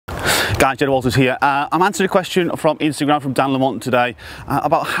Guys, Jed Walters here. I'm answering a question from Instagram from Dan Lamont today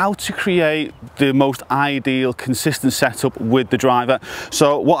about how to create the most ideal consistent setup with the driver.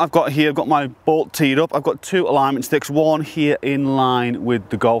 So what I've got here, I've got my ball teed up. I've got two alignment sticks, one here in line with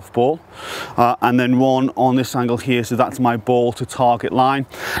the golf ball and then one on this angle here, so that's my ball to target line.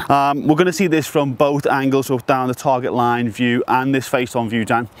 We're going to see this from both angles, so down the target line view and this face on view,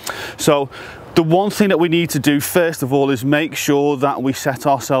 Dan. So the one thing that we need to do first of all is make sure that we set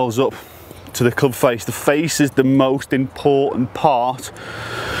ourselves up to the club face. The face is the most important part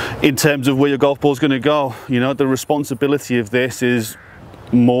in terms of where your golf ball is going to go. You know, the responsibility of this is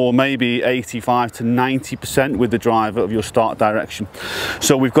more, maybe 85 to 90% with the driver of your start direction.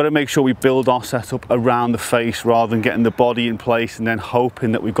 So we've got to make sure we build our setup around the face rather than getting the body in place and then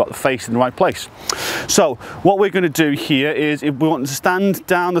hoping that we've got the face in the right place. So what we're going to do here is, if we want to stand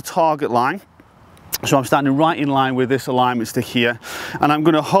down the target line, so I'm standing right in line with this alignment stick here, and I'm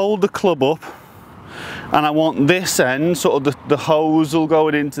going to hold the club up, and I want this end, sort of the hosel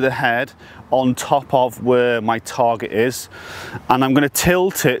going into the head on top of where my target is, and I'm going to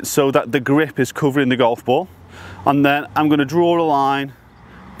tilt it so that the grip is covering the golf ball, and then I'm going to draw a line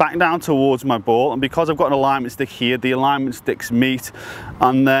back down towards my ball, and because I've got an alignment stick here, the alignment sticks meet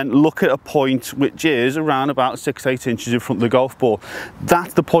and then look at a point which is around about 6-8 inches in front of the golf ball.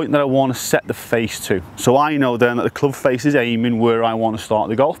 That's the point that I want to set the face to, so I know then that the club face is aiming where I want to start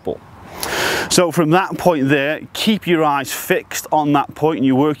the golf ball. So from that point there, keep your eyes fixed on that point, and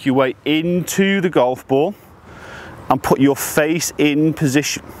you work your way into the golf ball and put your face in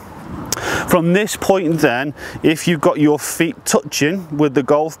position. From this point then, if you've got your feet touching with the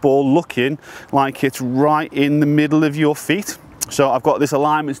golf ball looking like it's right in the middle of your feet. So I've got this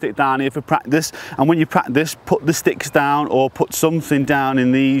alignment stick down here for practice, and when you practice, put the sticks down or put something down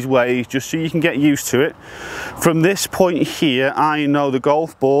in these ways just so you can get used to it. From this point here, I know the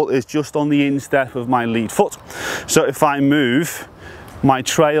golf ball is just on the instep of my lead foot. So if I move my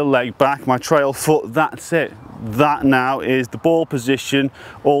trail leg back, my trail foot, that's it. That now is the ball position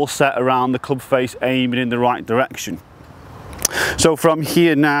all set around the club face, aiming in the right direction. So from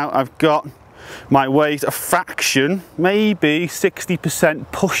here now, I've got my weight a fraction, maybe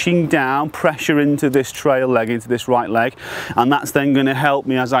 60% pushing down, pressure into this trail leg, into this right leg, and that's then going to help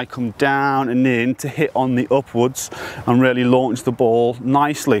me as I come down and in to hit on the upwards and really launch the ball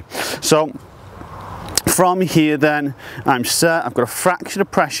nicely. So from here then, I'm set. I've got a fraction of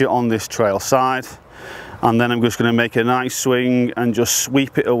pressure on this trail side, and then I'm just going to make a nice swing and just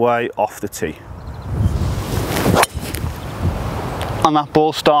sweep it away off the tee. And that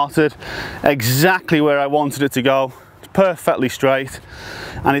ball started exactly where I wanted it to go. It's perfectly straight,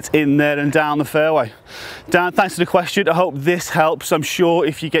 and it's in there and down the fairway. Dan, thanks for the question. I hope this helps. I'm sure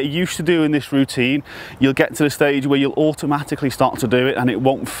if you get used to doing this routine, you'll get to the stage where you'll automatically start to do it, and it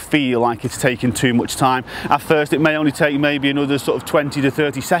won't feel like it's taking too much time. At first, it may only take maybe another sort of 20 to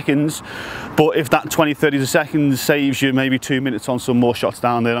 30 seconds, but if that 20-30 seconds saves you maybe 2 minutes on some more shots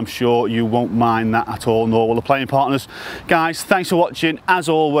down there, I'm sure you won't mind that at all, nor will the playing partners. Guys, thanks for watching. As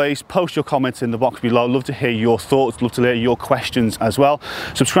always, post your comments in the box below. Love to hear your thoughts, love to hear your questions as well.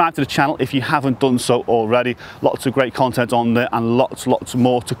 Subscribe to the channel if you haven't done so already. Lots of great content on there, and lots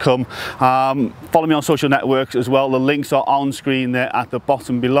more to come. Follow me on social networks as well. The links are on screen there at the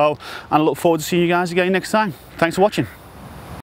bottom below, and I look forward to seeing you guys again next time. Thanks for watching.